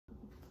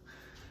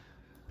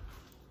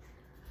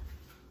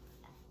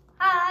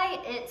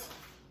it's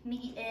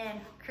meat and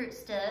crude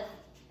stuff.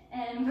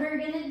 And we're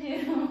gonna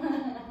do,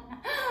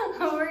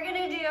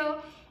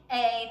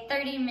 a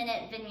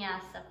 30-minute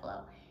vinyasa flow.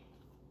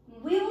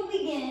 We will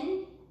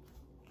begin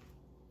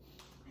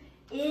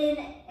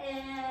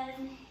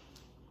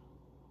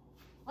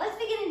let's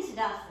begin in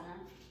Tadasana.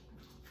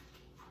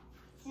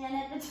 Stand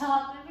at the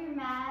top of your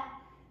mat,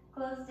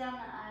 close down the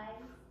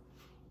eyes.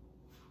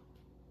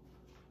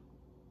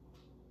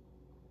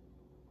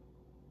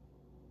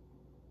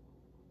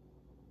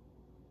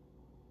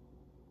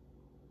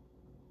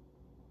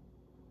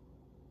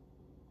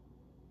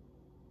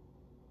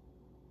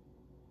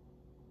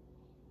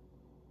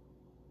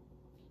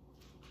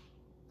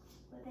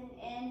 With an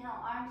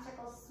inhale, arm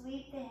circle,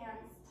 sweep the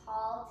hands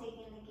tall,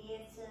 taking the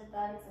gaze to the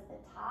thumbs at the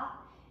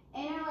top.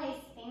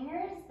 Interlace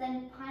fingers,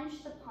 then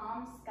punch the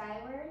palms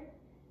skyward.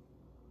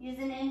 Use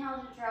an inhale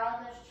to draw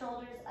the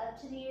shoulders up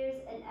to the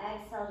ears and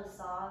exhale to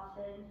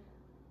soften.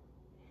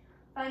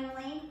 Find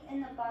length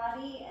in the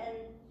body and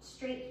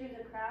straight through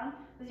the crown.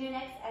 With your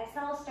next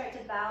exhale, start to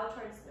bow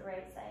towards the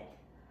right side.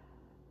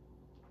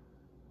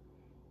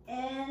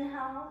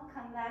 Inhale,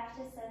 come back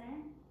to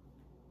center.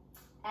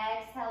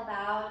 Exhale,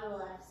 bow to the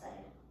left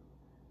side.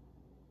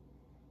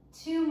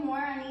 2 more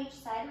on each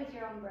side with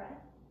your own breath.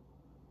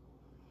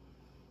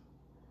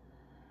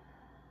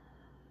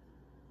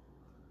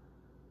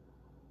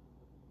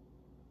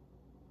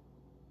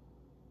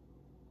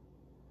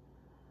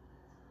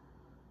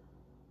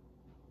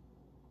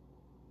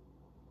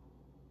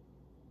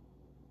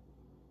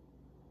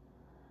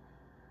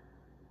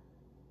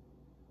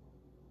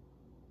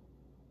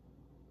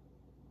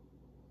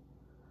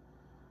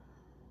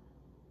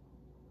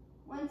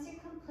 Once you're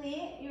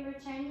complete, you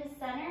return to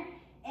center.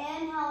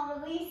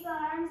 Inhale, release the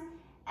arms.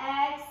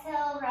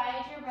 Exhale,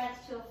 ride your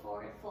breath to a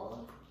forward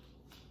fold.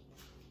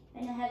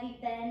 And a heavy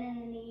bend in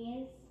the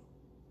knees.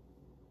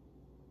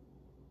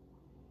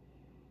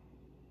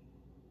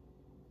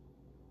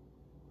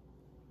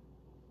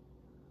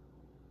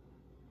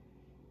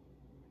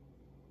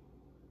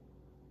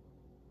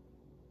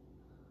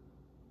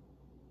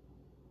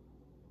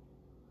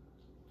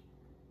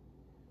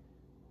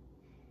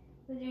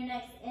 With your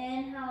next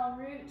inhale,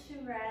 root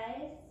to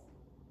rise.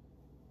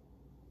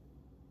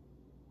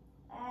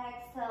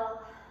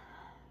 Exhale,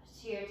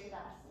 Shir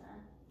Tadasana.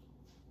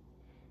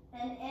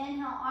 Then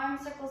inhale, arm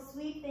circle,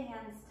 sweep the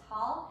hands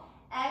tall.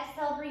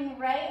 Exhale, bring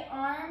right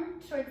arm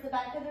towards the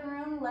back of the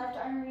room. Left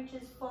arm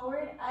reaches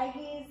forward. Eye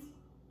gaze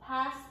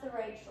past the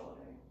right shoulder.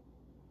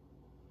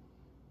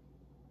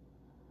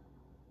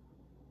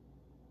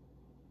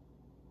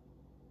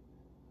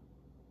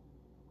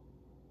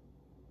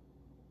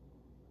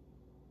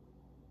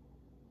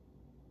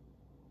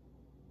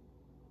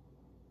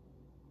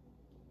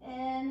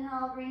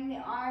 Inhale, bring the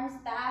arms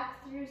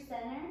back through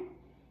center.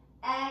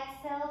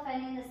 Exhale,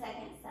 finding the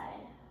second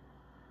side.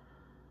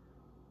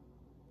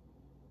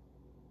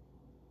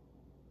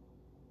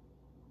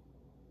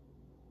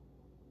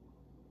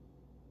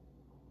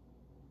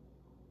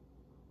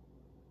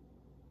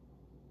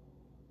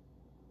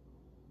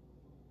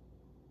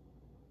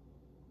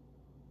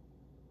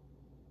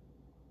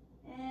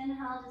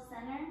 Inhale to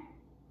center.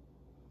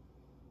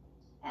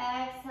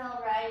 Exhale,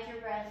 ride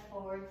your breath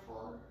forward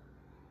fold.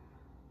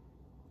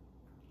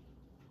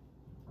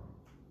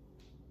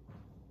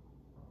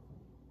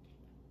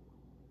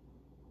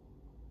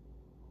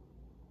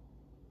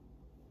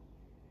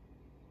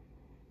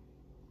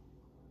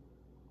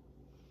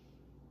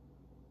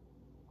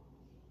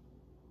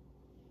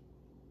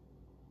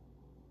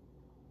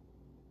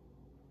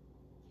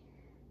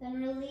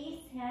 Then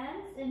release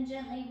hands and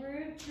gently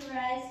root to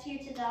rise to your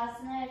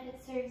Tadasana. If it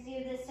serves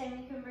you, this time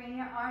you can bring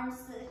your arms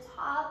to the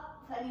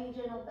top, finding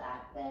gentle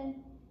back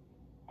bend.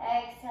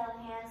 Exhale,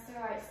 hands to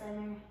heart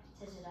center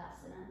to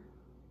Tadasana.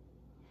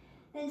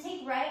 Then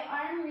take right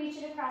arm, reach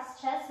it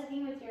across chest,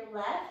 hooking with your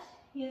left.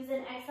 Use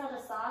an exhale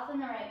to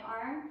soften the right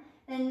arm.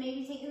 Then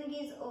maybe taking the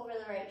gaze over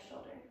the right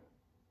shoulder.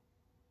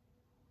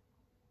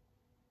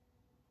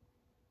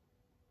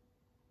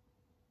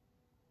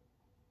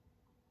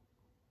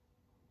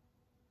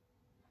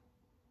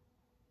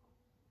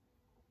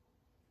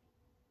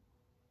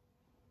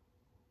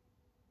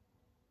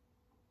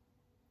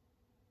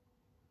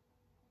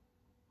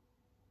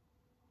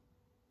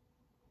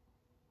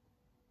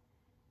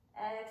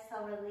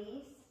 Exhale,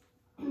 release.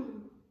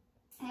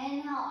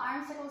 Inhale,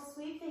 arm circle,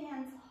 sweep the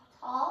hands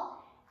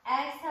tall.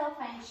 Exhale,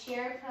 find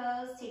chair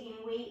pose, taking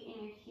weight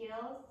in your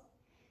heels.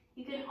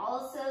 You can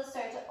also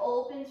start to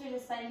open through the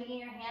spine, taking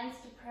your hands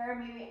to prayer,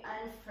 maybe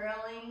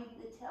unfurling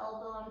the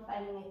tailbone,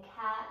 finding a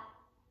cat,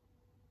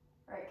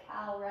 or a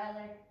cow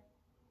rather.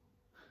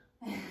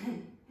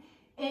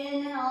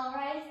 Inhale,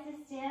 rise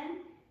to stand.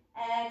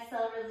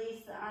 Exhale,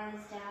 release the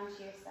arms down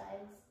to your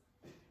sides.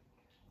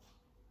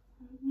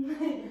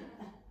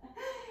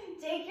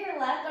 Take your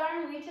left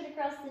arm, reach it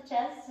across the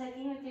chest,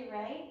 hooking with your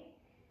right.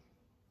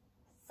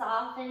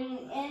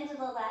 Softening into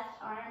the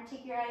left arm,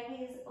 take your eye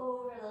gaze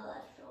over the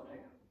left shoulder.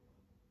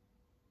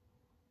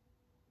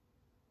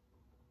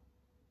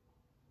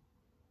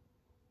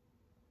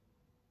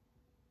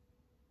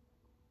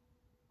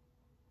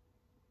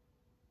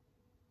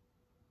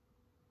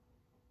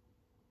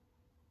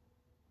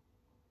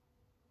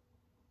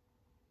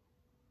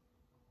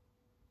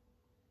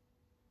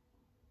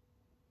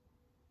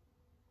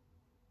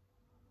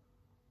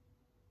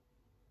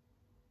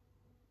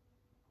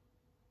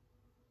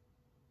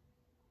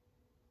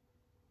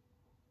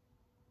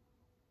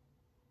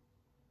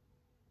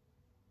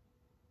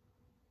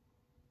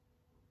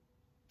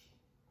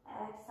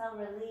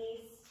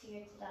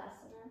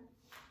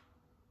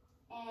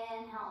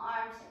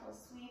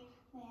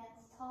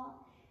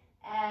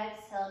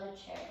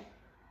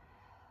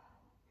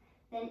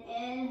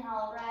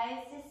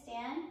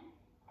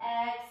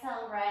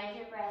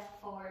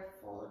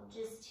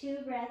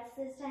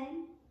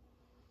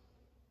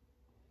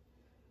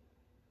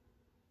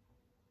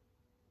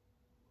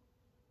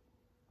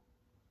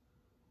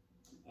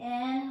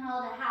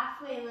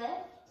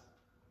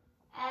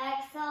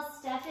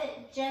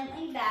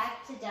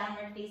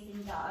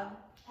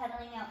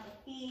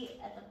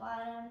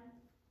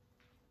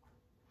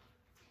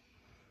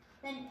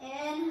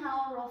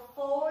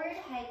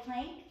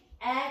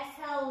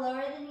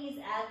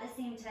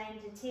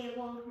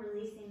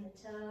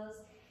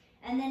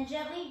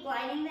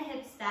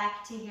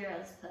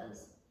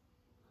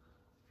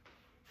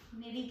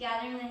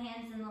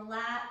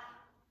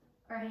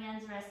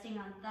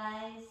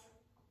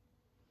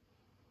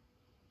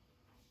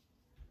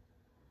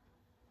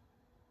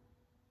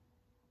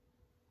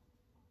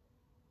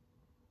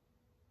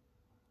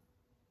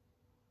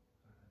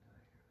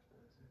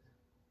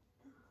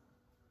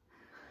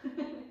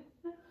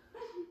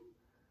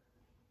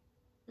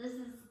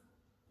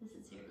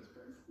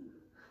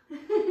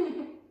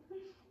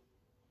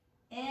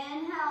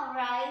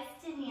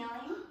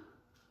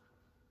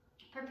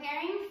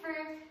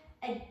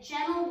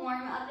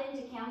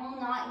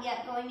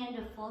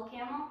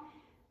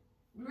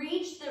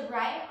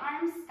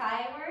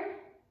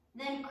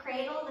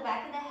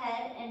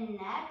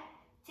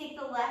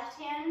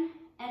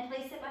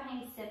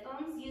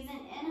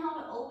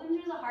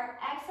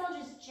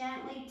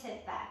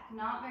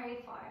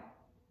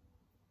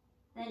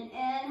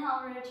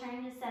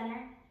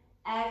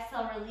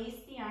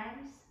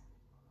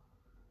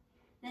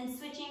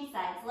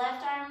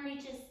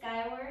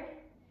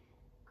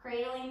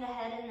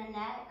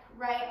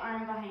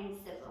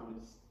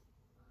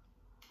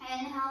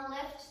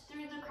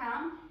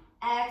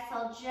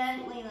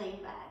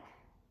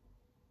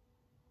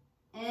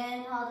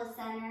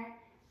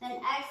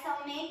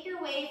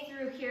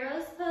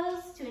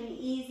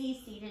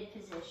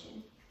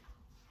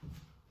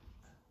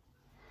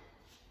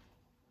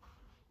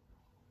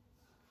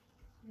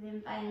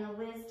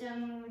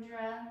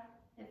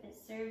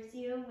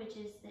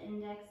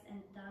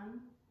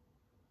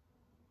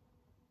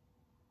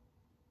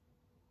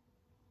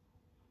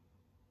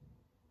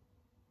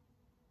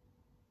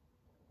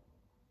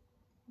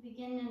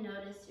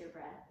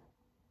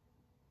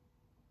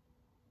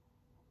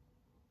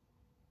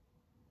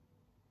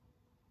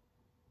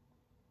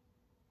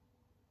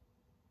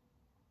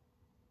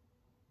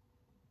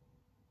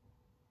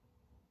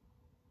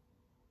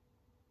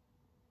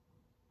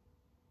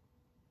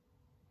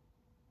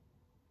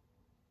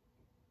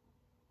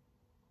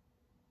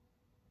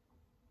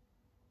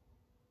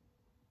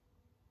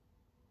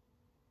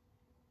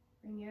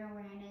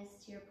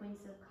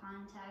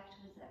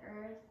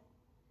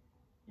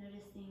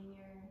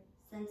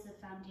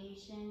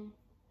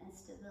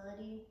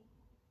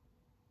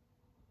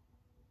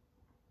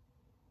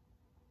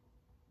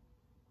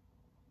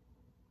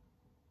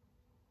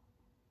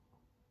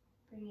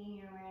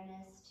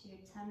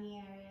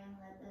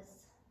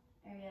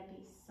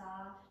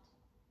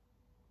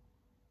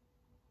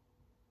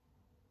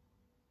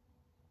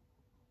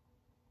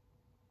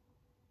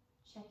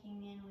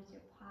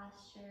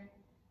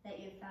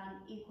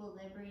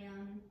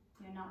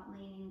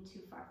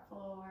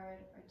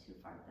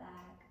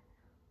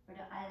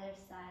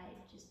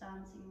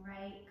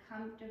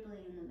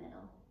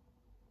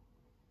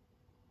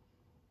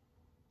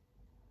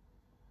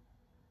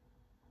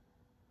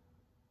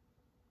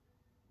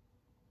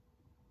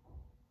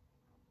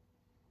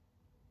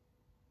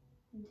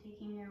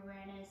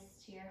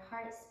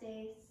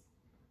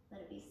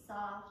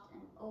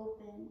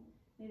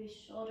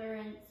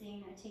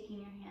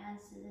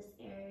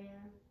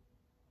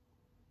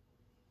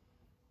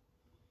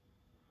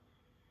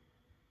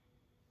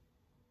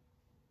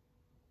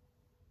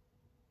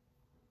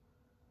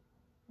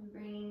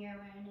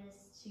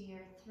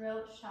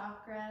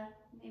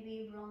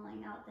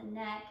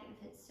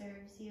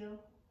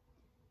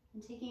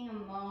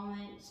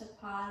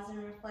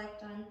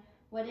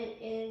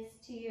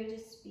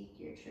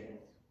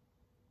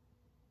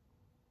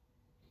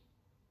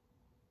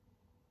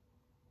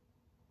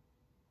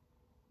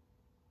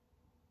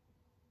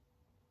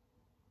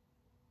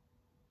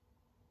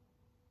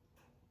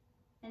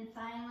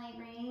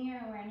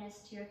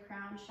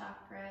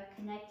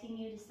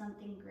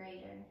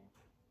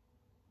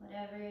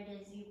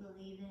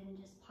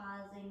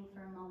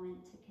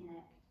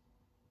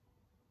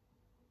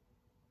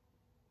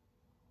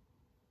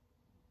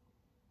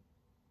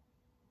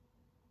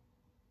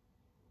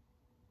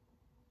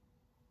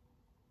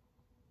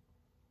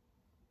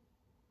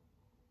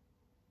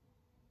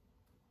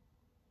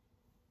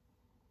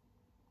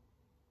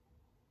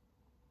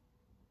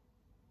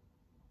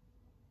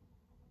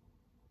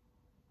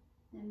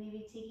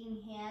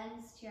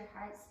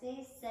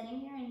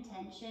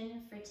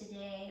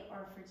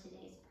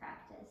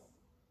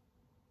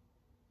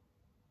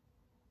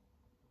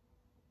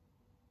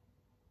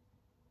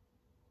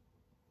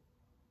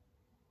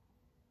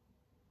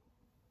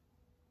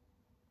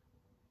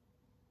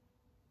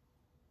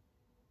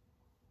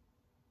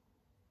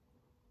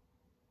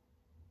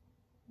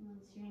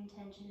 Once your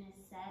intention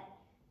is set,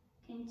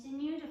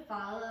 continue to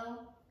follow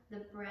the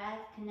breath,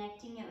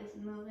 connecting it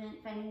with movement,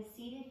 finding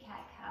seated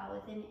cat-cow.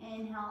 With an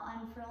inhale,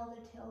 unfurl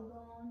the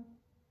tailbone.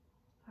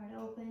 Heart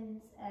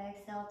opens.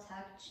 Exhale,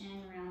 tuck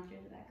chin round through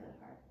the back of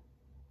the heart.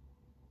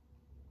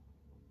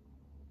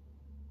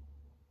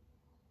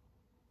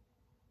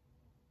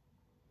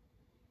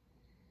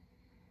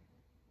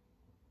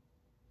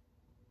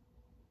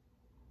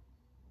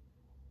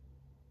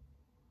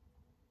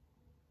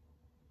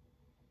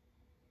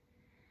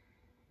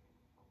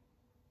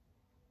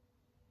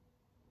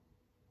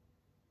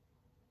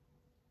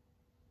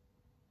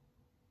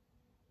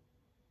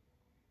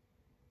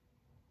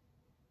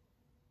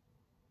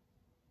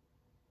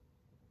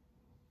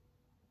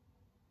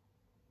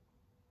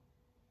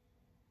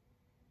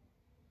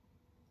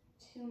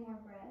 Two more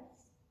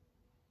breaths.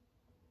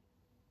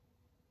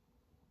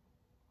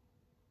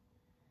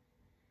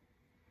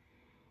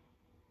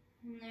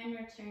 And then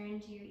return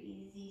to your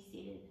easy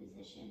seated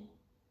position.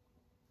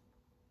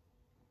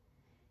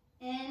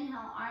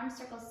 Inhale, arms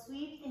circle,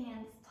 sweep the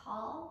hands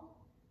tall.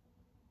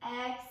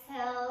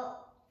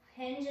 Exhale,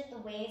 hinge at the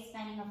waist,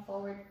 finding a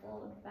forward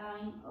fold,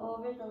 bowing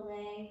over the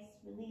legs,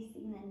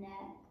 releasing the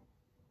neck.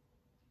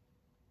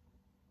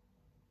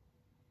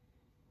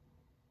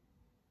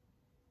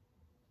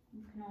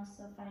 You can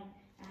also find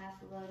a half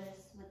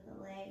lotus with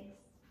the legs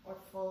or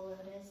full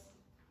lotus.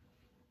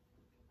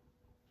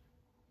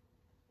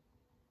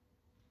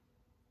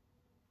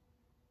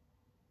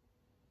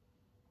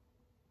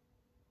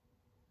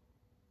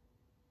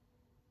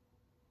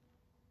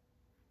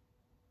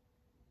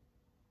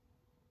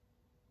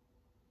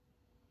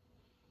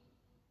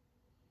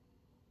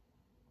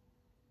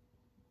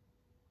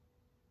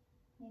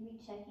 Maybe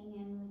checking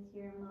in with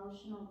your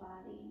emotional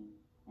body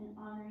and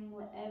honoring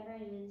whatever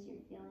it is you're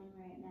feeling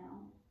right now.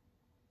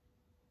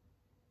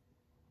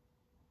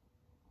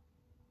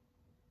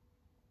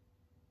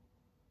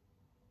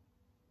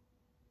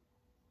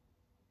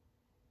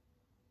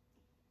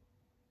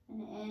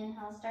 And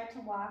inhale, start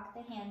to walk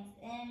the hands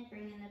in,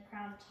 bringing the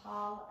crown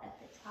tall at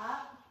the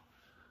top.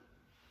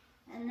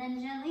 And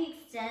then gently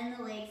extend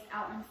the legs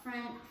out in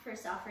front for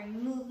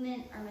offering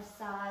movement or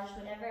massage,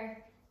 whatever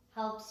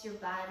helps your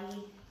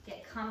body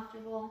get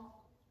comfortable.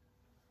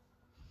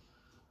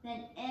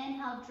 Then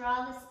inhale,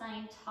 draw the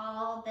spine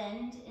tall,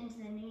 bend into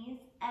the knees.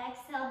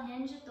 Exhale,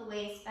 hinge at the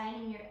waist,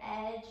 finding your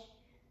edge.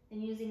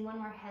 Then using one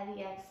more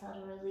heavy exhale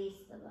to release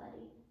the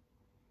body.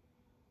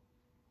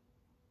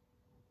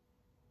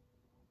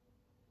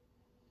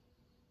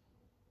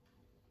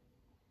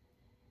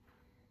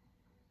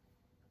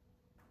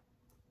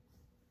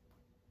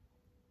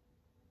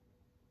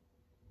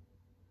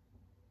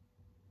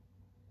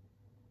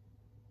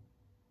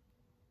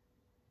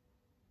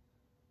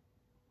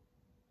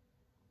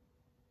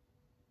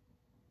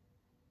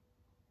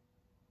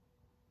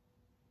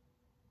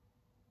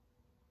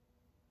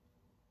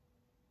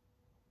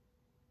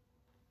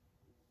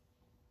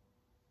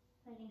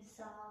 Finding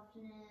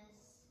softness.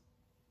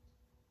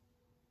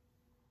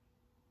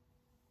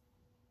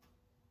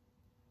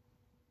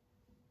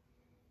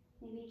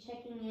 Maybe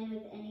checking in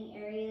with any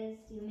areas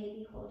you may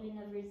be holding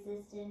of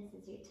resistance.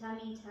 Is your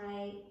tummy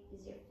tight?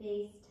 Is your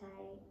face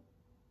tight?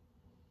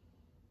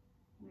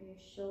 Or your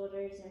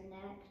shoulders or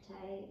neck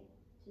tight?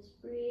 Just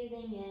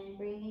breathing in,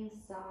 bringing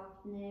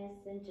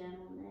softness and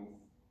gentleness.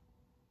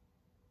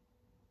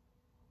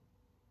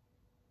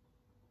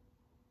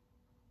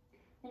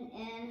 And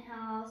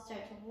inhale,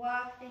 start to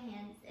walk the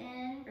hands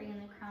in, bringing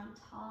the crown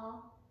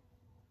tall.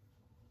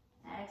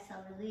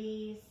 Exhale,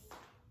 release.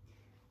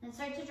 And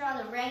start to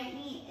draw the right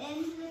knee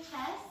into the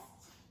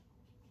chest.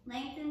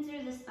 Lengthen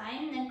through the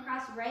spine, and then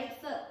cross right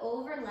foot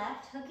over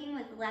left, hooking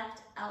with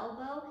left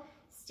elbow,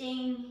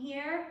 staying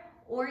here,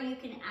 or you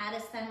can add a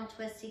spinal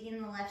twist,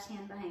 taking the left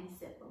hand behind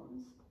sit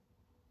bones.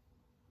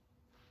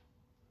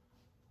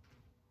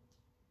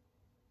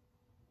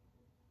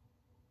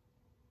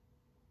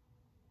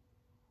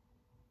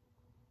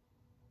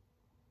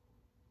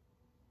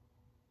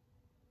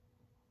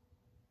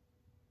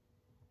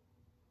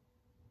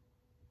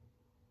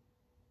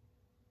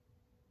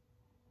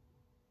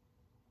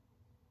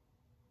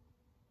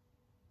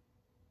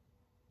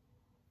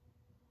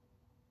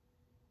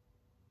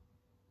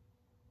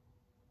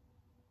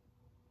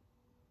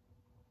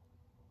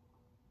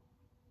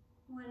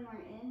 One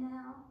more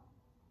inhale.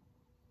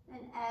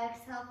 And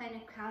exhale, find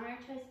a counter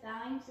twist,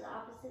 bowing to the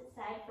opposite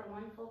side for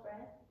one full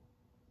breath.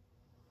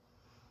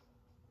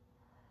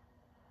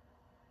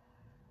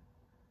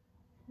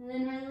 And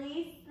then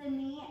release the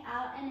knee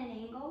out at an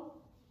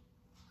angle.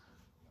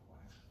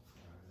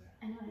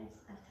 I know,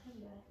 I told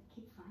you, I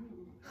keep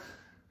finding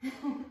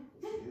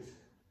it.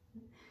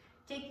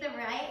 Take the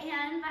right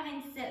hand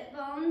behind sit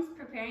bones,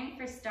 preparing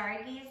for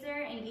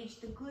stargazer.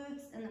 Engage the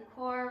glutes and the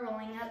core,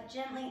 rolling up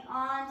gently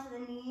onto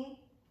the knee.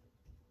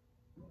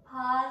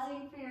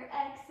 Pausing for your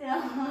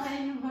exhale,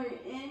 one more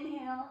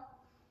inhale.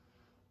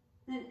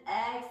 Then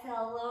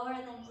exhale, lower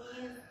the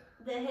knees,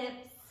 the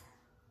hips,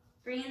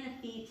 bringing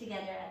the feet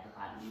together at the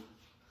bottom.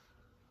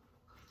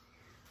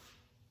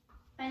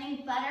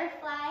 Finding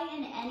butterfly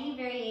in any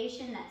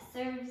variation that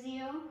serves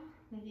you,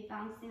 maybe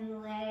bouncing the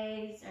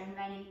legs or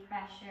inviting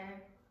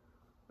pressure,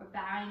 or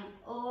bowing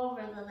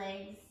over the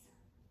legs,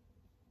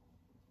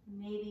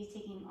 maybe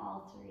taking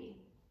all three.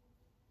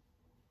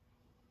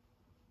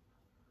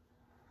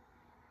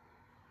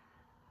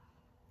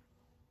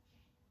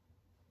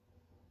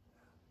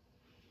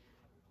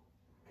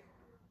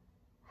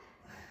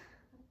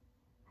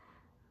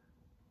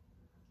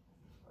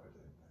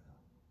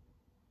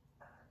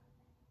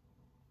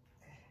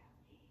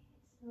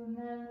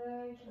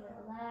 Remember to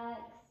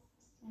relax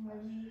and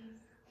release.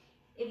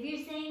 If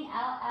you're saying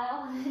ow,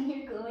 ow, then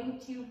you're going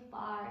too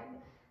far.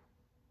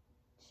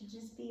 It should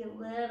just be a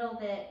little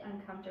bit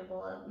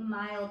uncomfortable, a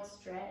mild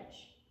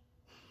stretch.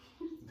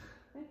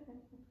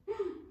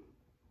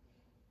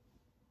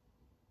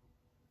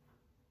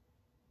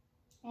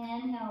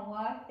 Inhale,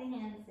 walk the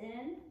hands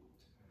in.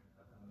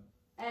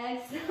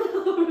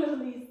 Exhale,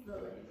 release the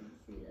legs.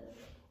 Yeah.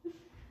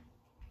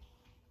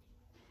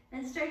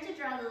 And start to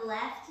draw the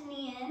left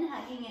knee in,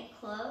 hugging it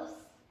close.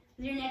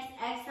 With your next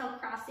exhale,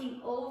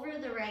 crossing over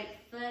the right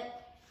foot,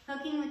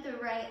 hooking with the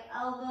right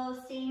elbow,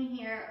 staying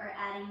here, or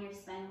adding your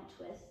spinal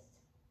twist.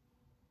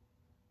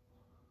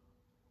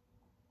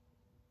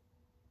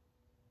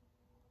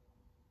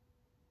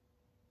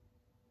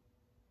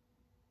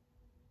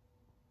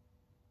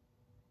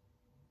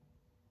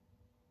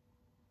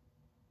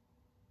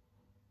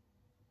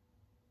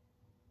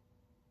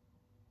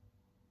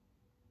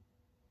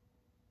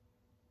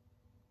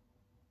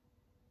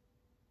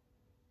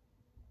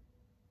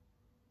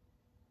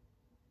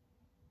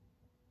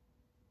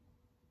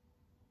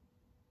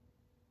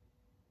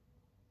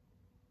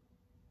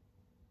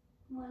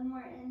 One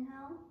more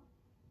inhale.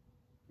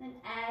 Then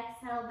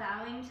exhale,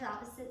 bowing to the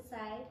opposite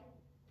side.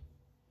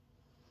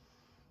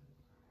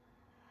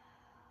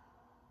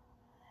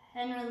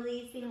 And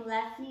releasing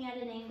left knee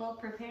at an angle,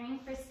 preparing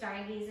for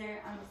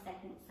stargazer on the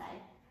second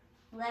side.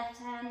 Left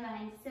hand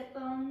behind sit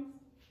bones.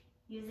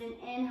 Use an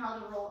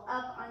inhale to roll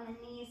up on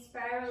the knees,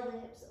 spiral the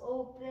hips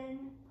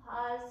open.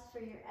 Pause for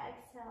your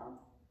exhale.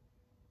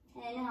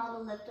 Inhale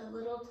to lift a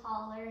little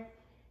taller.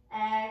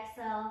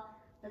 Exhale,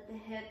 let the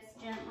hips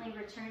gently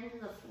return to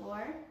the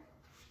floor.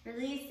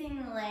 Releasing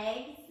the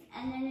legs,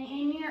 and then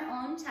in your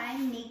own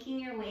time, making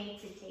your way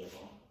to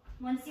table.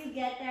 Once you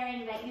get there, I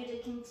invite you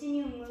to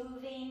continue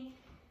moving.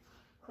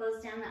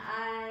 Close down the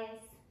eyes.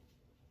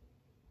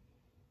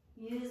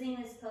 Using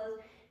this pose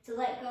to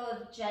let go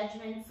of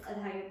judgments of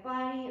how your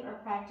body or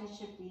practice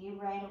should be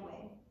right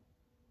away.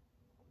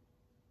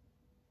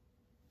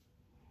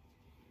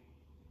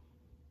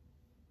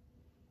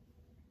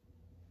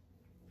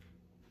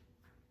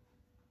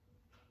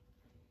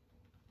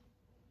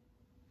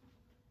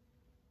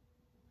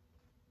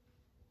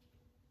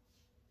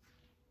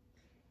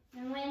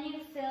 And when you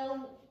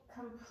feel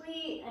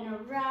complete and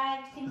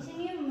arrived,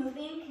 continue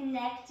moving,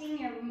 connecting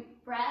your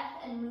breath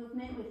and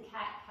movement with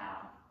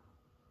cat-cow.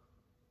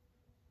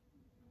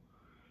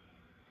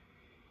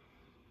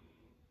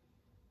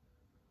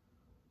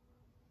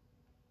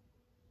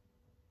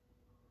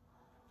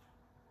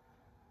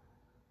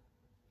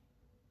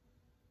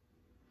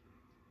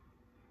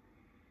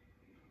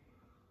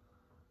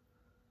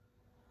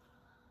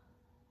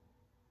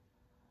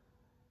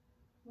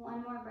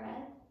 One more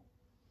breath.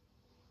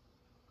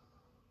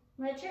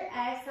 Let your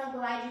exhale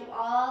glide you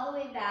all the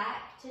way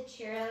back to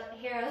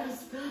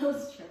hero's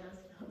pose.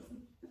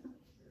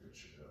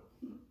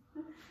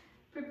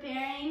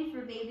 Preparing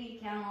for baby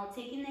camel.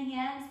 Taking the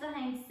hands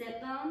behind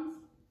sit bones.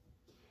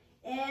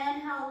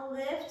 Inhale,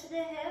 lift the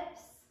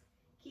hips.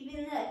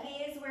 Keeping the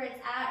gaze where it's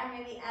at, or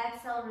maybe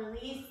exhale,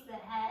 release the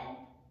head.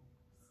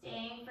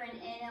 Staying for an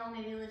inhale,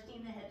 maybe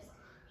lifting the hips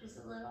just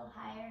a little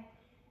higher.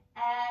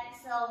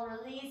 Exhale,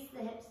 release the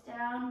hips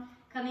down,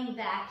 coming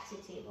back to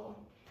table.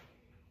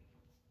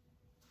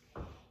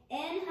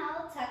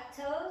 Inhale, tuck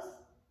toes.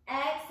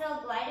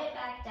 Exhale, glide it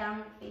back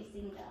down,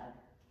 facing dog.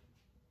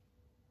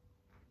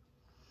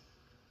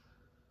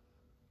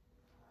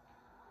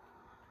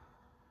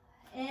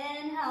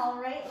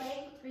 Inhale, right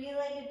leg,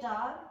 three-legged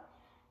dog.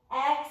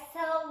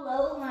 Exhale,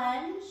 low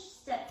lunge,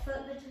 step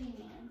foot between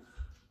hands.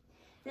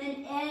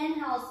 Then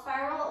inhale,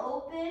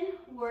 spiral open,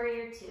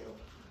 warrior two.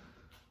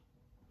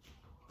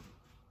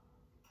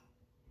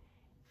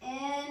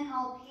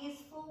 Inhale,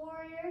 peaceful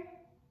warrior.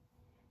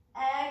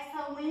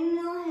 Exhale,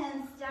 windmill,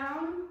 hands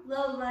down,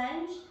 low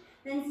lunge.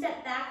 Then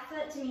step back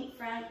foot to meet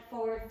front,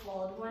 forward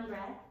fold. One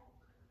breath.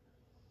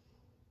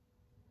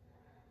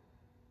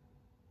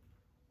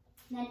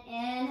 Then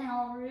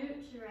inhale,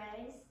 root to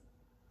rise.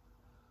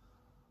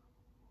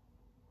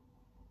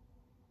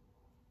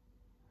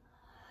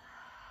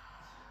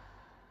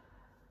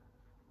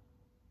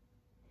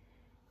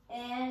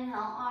 Inhale,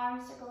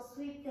 arm circle,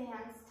 sweep the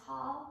hands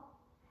tall.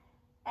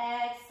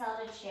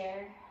 Exhale to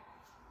chair.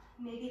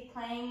 Maybe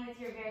playing with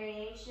your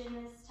variation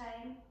this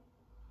time.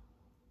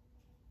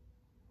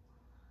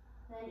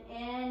 Then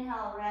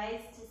inhale,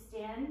 rise to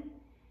stand.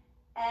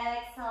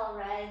 Exhale,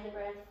 ride the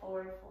breath,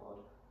 forward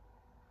fold.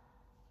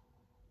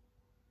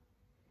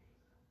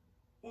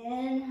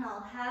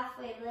 Inhale,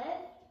 halfway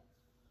lift.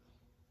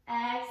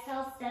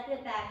 Exhale, step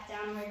it back,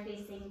 downward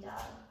facing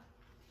dog.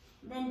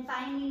 Then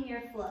finding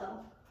your flow.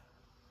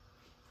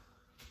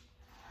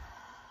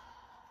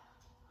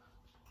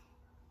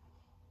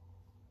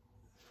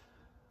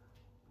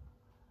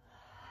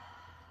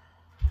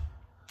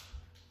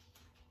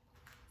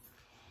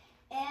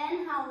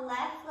 Inhale,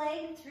 left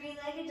leg,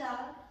 three-legged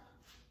dog.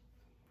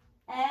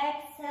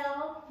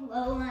 Exhale,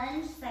 low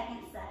lunge,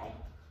 second side.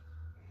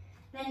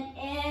 Then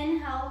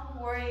inhale,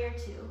 warrior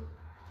two.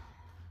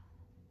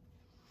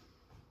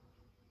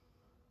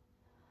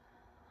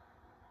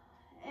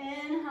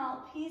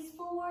 Inhale,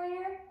 peaceful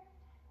warrior.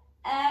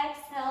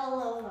 Exhale,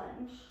 low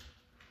lunge.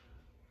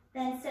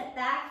 Then step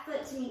back,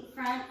 foot to meet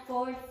front,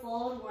 forward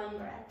fold, one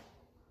breath.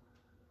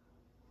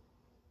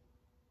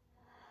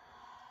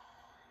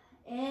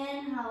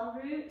 Inhale,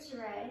 root to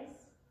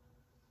rise.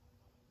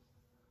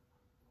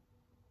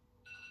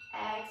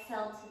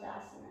 Exhale,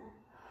 Tadasana.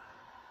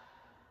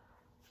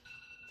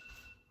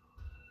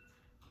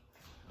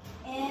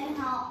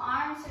 Inhale,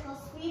 arm circle,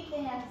 sweep the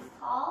hands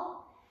tall.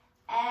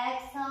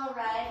 Exhale,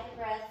 ride the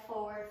breath,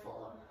 forward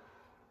fold.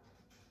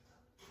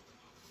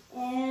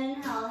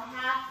 Inhale,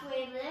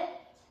 halfway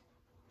lift.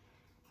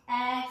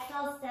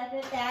 Exhale, step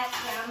it back,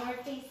 downward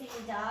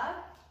facing dog.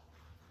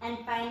 And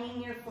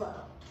finding your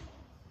flow.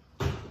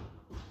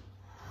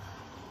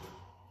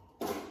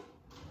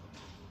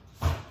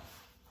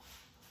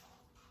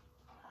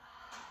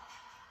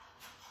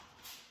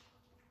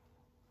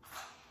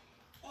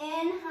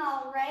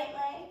 Inhale, right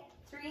leg,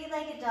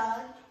 three-legged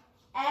dog.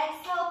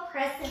 Exhale,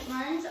 crescent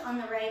lunge on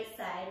the right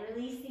side,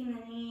 releasing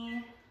the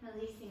knee,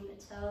 releasing the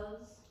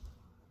toes.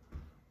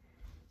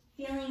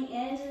 Feeling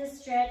into the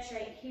stretch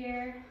right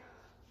here.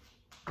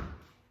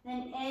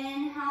 Then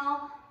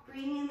inhale,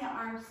 bringing the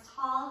arms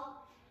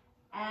tall.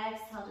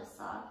 Exhale to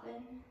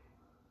soften.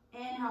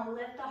 Inhale,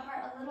 lift the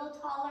heart a little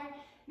taller.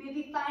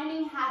 Maybe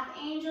finding half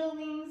angel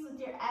wings with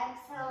your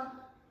exhale.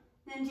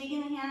 Then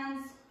digging the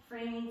hands,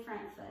 framing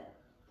front foot.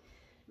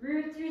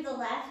 Root through the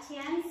left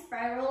hand,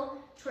 spiral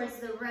towards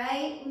the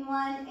right.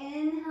 One,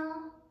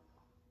 inhale.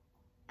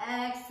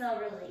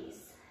 Exhale,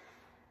 release.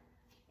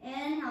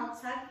 Inhale,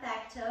 tuck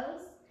back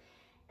toes.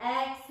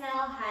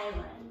 Exhale, high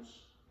lunge.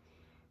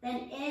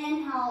 Then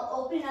inhale,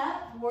 open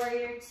up,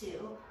 warrior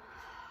two.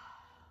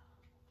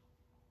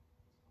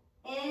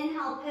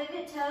 Inhale,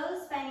 pivot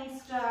toes, finding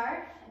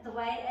star at the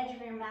wide edge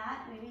of your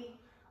mat. Maybe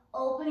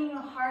opening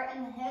the heart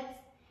and the hips.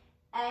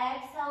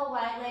 Exhale,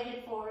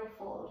 wide-legged forward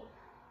fold.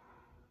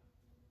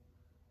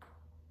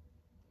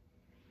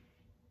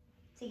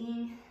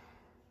 Taking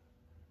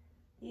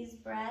these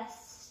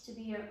breaths to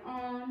be your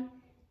own.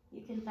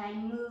 You can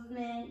find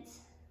movement,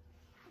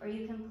 or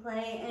you can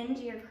play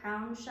into your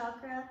crown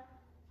chakra,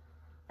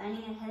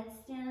 finding a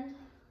headstand.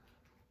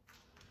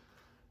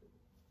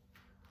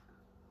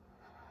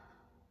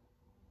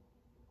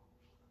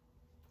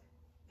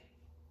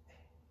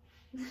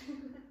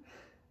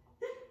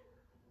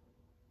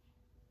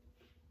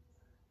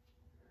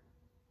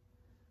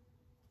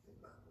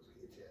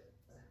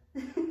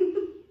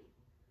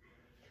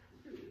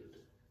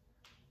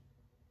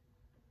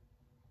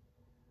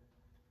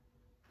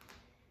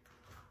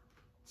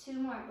 Two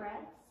more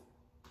breaths.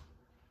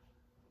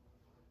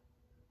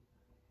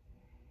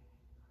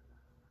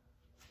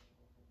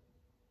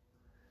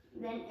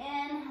 Then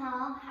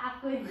inhale,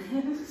 halfway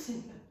lift.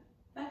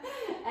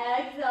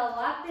 Exhale,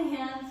 walk the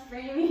hands,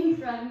 framing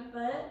front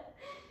foot.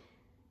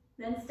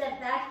 Then step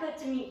back foot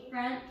to meet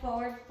front,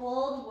 forward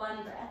fold,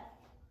 one breath.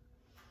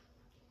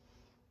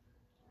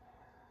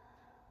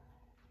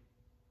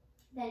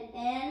 Then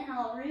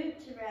inhale,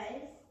 root to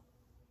rise.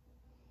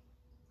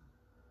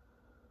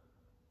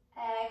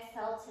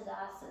 Exhale,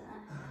 Tadasana.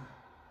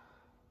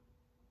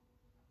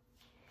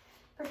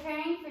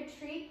 Preparing for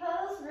tree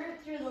pose,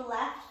 root through the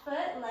left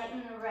foot,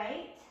 lighten the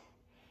right.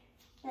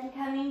 Then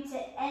coming to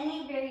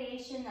any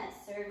variation that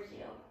serves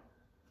you.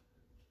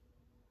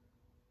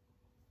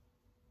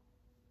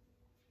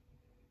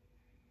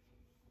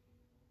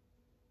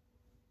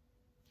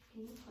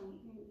 Can you point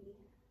your knee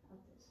out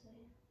this way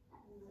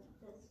and like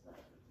this way?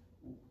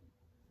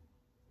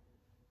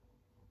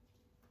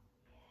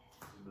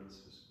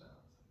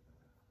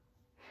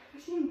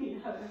 What do you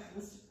mean, how is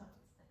this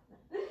bounce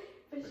like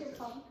that? Put your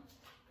palm.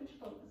 Put your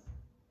palms.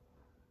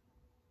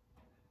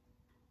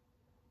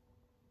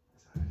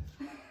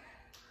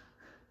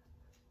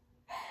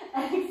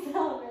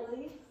 Exhale,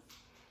 release.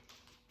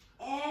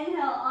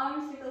 Inhale,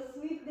 arms circle,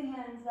 sweep the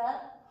hands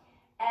up.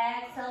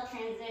 Exhale,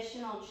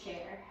 transitional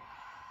chair.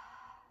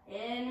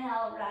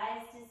 Inhale,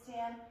 rise to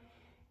stand.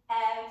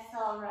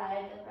 Exhale,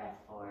 ride the breath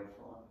forward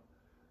fold.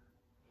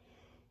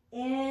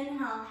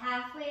 Inhale,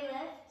 halfway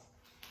lift.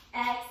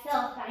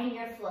 Exhale, find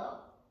your flow.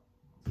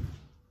 I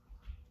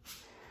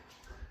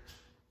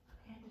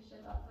had to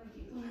shut off with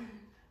you.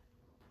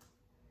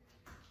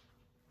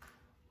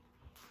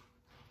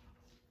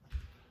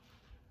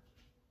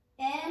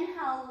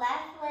 Inhale,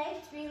 left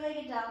leg,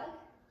 three-legged dog.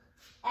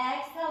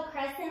 Exhale,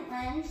 crescent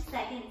lunge,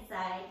 second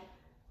side.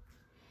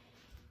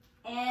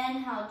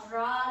 Inhale,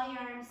 draw the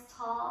arms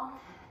tall.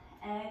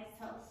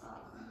 Exhale,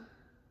 soften.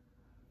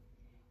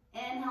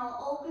 Inhale,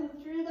 open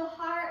through the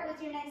heart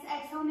with your next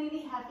exhale, maybe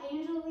half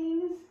angel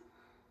wings.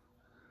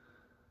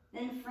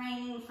 Then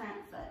framing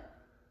front foot.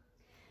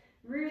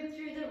 Root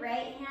through the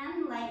right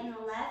hand, lighten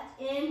the left.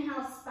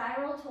 Inhale,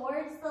 spiral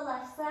towards the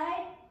left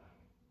side.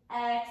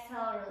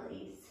 Exhale,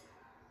 release.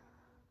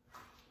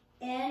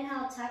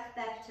 Inhale, tuck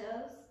back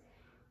toes.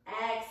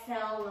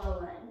 Exhale, low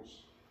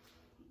lunge.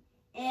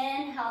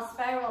 Inhale,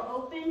 spiral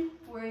open,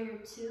 warrior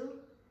two.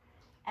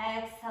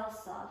 Exhale,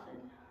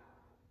 soften.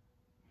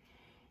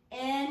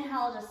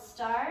 Inhale to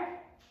start.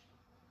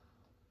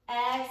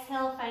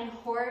 Exhale, find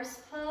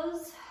horse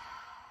pose.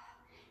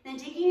 Then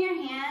taking your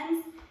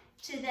hands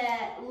to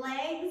the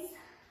legs,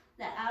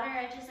 the outer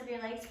edges of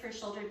your legs for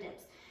shoulder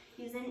dips.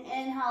 Use an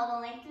inhale to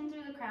lengthen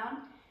through the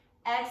crown.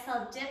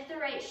 Exhale, dip the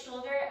right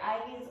shoulder,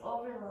 eye gaze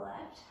over the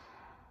left.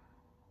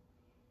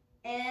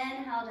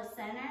 Inhale to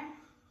center.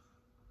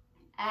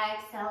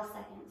 Exhale,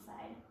 second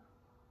side.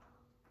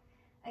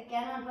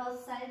 Again on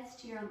both sides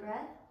to your own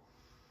breath.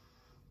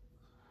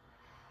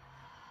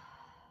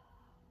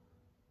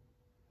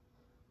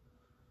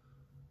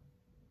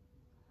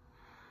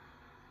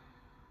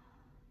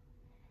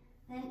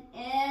 Then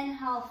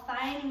inhale,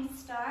 finding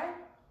star.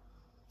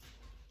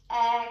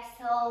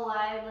 Exhale,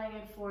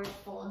 wide-legged forward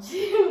fold.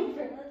 2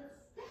 breaths.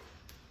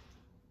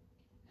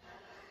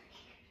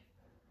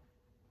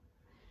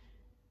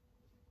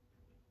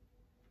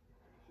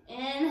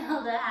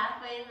 Inhale to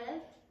halfway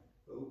lift.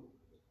 Oh.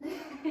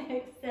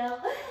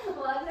 Exhale,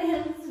 walk the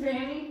hands,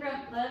 framing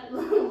front foot,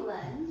 low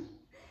lunge.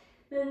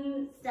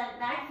 Then step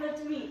back foot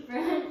to meet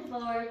front,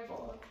 forward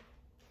fold.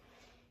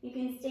 You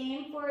can stay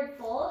in forward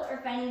fold or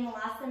finding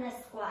Malasana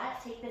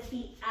squat. Take the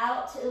feet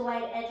out to the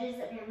wide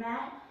edges of your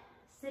mat.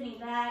 Sitting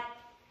back,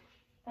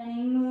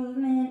 finding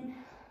movement.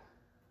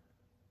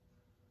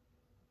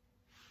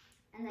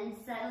 And then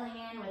settling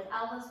in with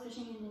elbows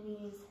pushing into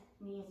knees,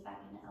 knees back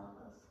into elbows.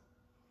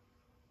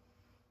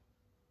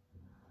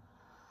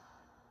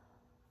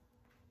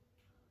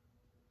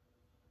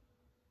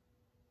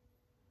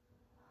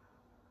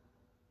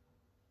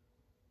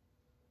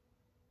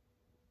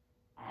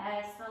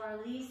 Exhale,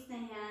 release the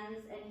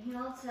hands and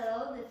heel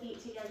toe, the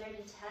feet together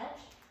to touch.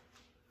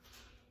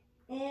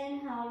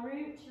 Inhale,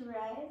 root to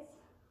rise.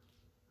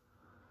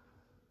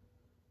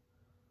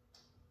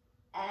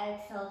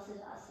 Exhale,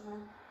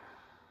 Tadasana.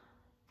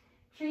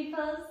 Tree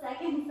pose,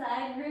 second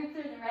side, root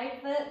through the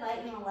right foot,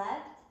 lighten the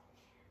left.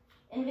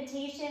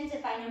 Invitation to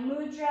find a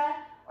mudra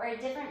or a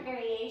different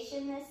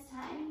variation this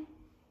time.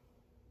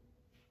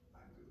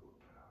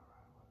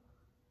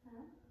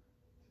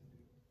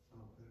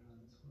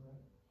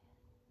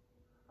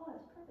 Oh,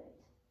 that's perfect.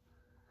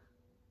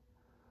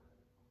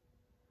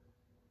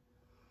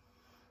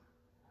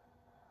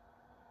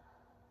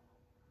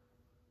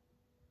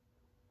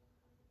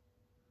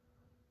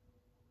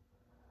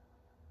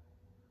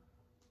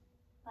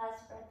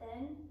 Last breath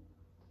in.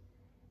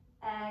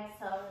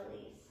 Exhale,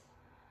 release.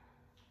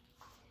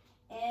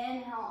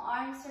 Inhale,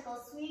 arm circle,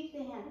 sweep the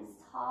hands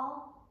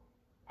tall.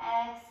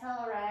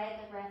 Exhale, ride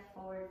the breath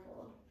forward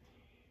fold.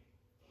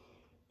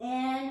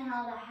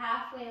 Inhale to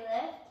halfway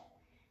lift.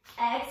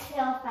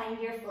 Exhale, find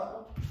your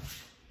flow.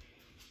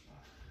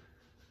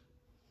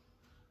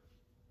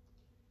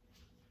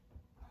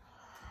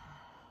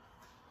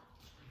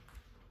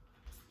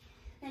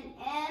 Then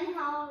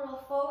inhale,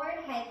 roll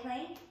forward, high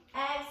plank.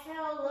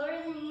 Exhale,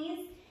 lower the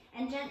knees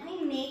and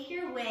gently make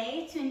your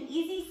way to an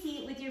easy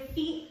seat with your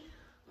feet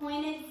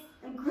pointed,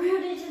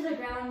 rooted to the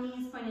ground,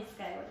 knees pointed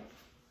skyward.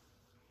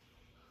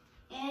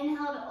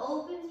 Inhale to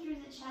open through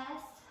the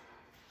chest.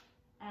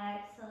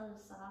 Exhale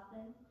to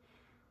soften.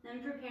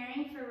 Then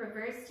preparing for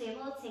reverse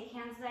table, take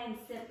hands behind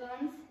sit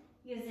bones.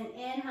 Use an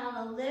inhale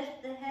to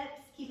lift the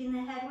hips, keeping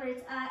the head where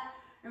it's at,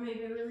 or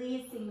maybe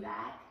releasing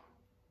back.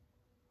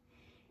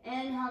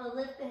 Inhale to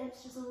lift the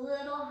hips just a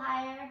little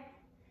higher.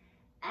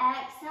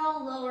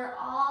 Exhale, lower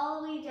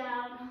all the way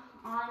down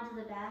onto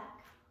the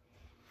back.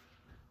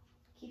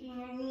 Keeping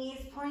your knees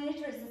pointed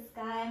towards the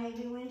sky,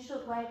 maybe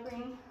windshield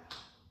wipering.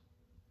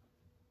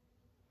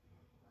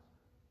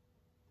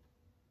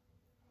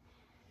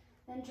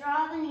 Then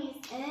draw the knees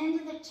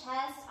into the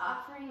chest,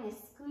 offering a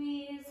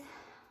squeeze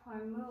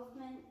or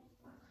movement.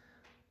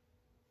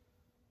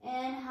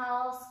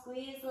 Inhale,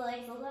 squeeze the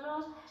legs a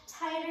little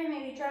tighter,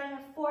 maybe drawing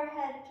the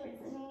forehead towards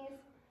the knees.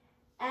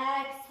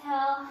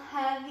 Exhale,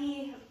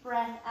 heavy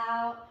breath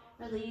out,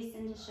 release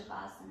into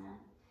Shavasana.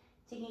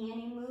 Taking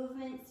any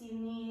movements you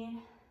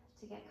need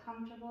to get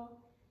comfortable.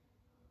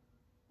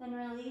 Then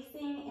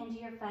releasing into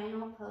your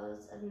final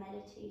pose of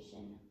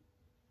meditation.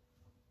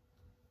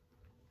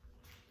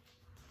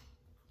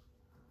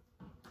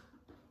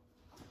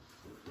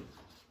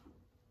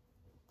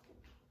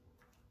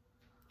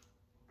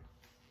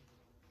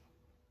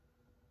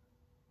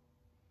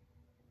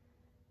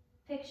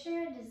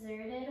 Picture a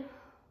deserted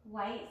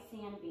white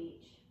sand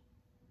beach.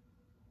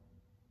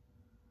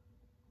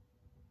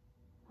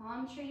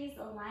 Palm trees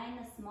align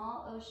the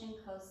small ocean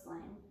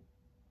coastline.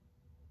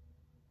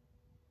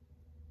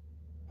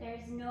 There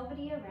is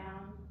nobody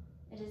around.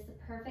 It is the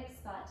perfect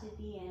spot to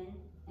be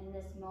in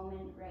this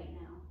moment right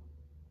now.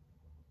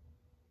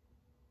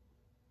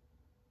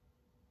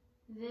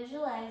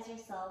 Visualize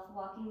yourself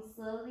walking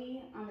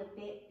slowly on the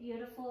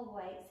beautiful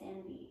white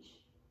sand beach.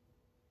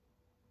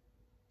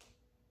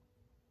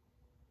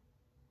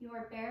 You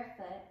are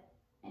barefoot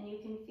and you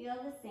can feel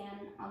the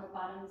sand on the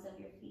bottoms of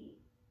your feet.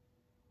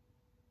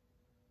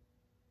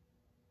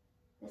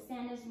 The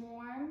sand is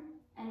warm,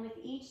 and with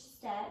each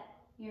step,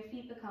 your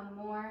feet become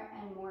more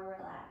and more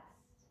relaxed.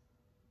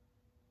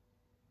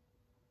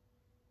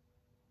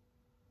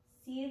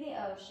 See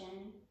the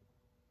ocean.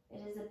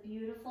 It is a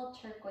beautiful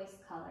turquoise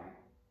color.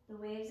 The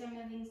waves are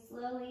moving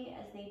slowly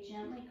as they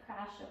gently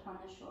crash upon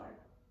the shore.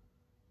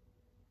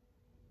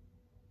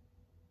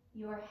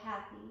 You are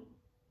happy.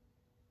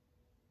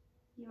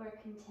 You are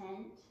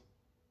content.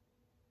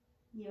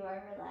 You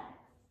are relaxed.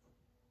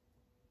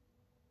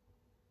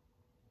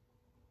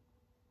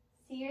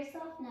 See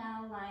yourself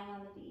now lying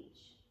on the beach.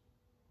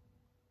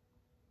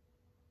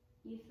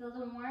 You feel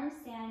the warm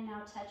sand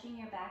now touching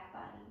your back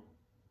body.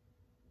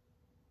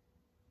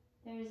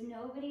 There is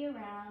nobody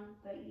around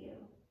but you.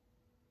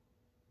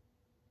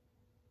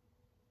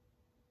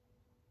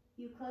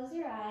 You close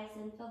your eyes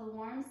and feel the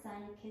warm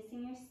sun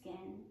kissing your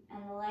skin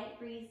and the light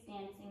breeze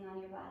dancing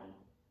on your body.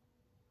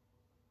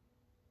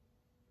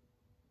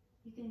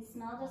 You can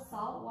smell the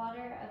salt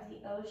water of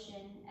the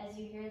ocean as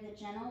you hear the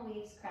gentle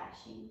waves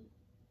crashing.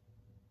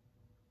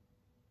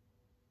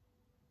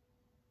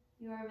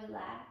 You are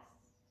relaxed.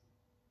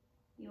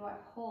 You are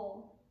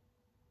whole.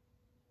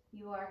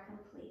 You are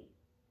complete.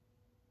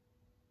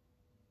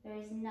 There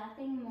is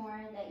nothing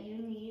more that you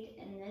need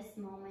in this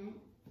moment,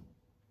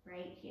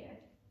 right here.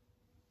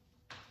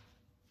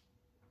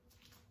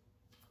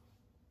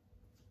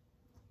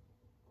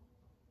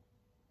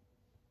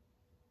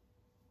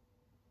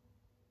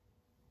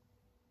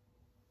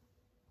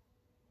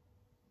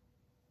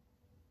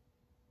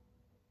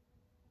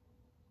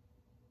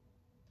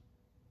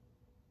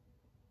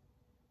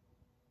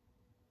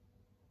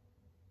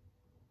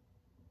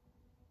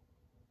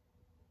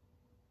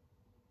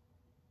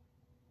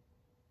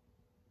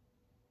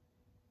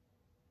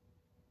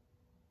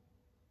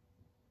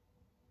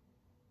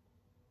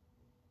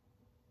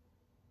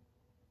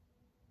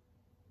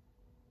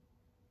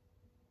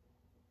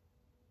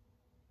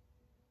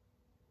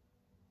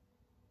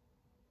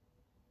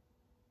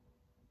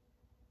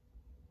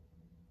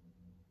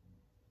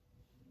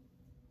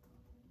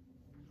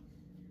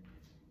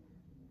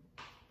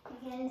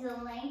 Begin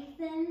to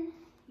lengthen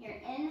your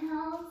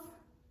inhales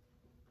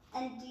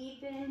and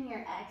deepen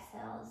your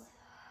exhales.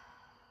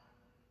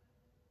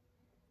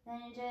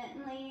 Then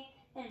gently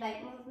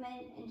invite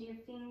movement into your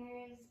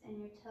fingers and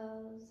your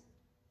toes,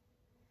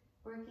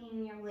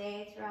 working your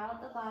way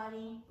throughout the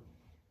body.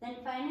 Then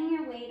finding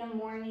your way to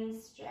morning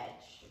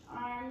stretch.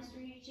 Arms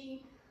reaching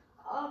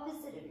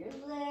opposite of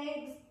your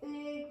legs,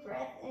 big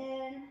breath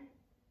in.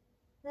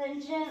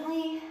 Then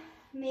gently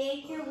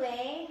make your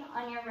way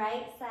on your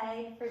right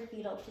side for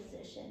fetal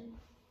position.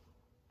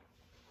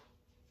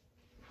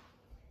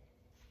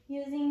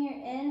 Using your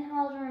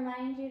inhale to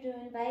remind you to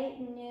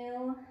invite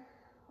new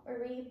or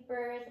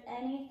rebirth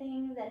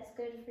anything that's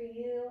good for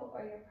you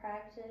or your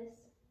practice.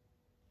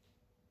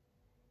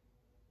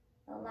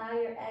 Allow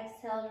your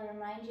exhale to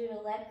remind you to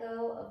let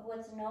go of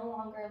what's no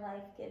longer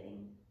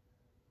life-giving,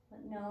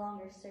 what no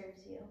longer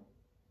serves you.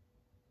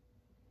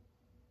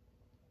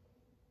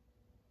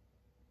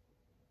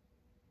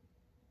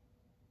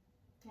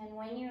 And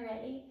when you're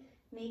ready,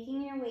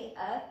 making your way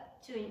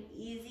up to an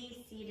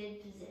easy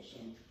seated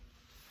position.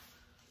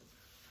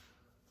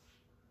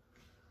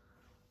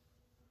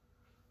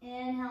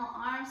 Inhale,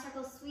 arm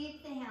circle,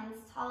 sweep the hands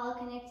tall,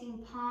 connecting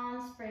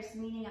palms, first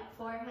meeting at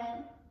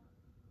forehead.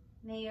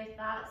 May your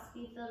thoughts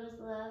be filled with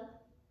love.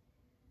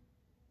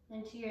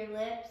 Then to your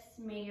lips,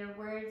 may your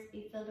words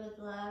be filled with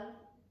love.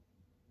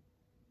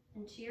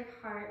 And to your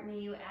heart, may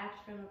you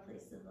act from a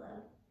place of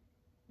love.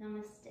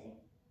 Namaste.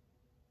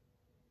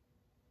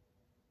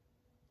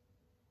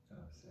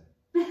 Namaste.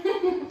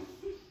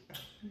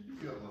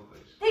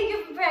 Thank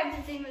you for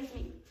practicing with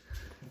me.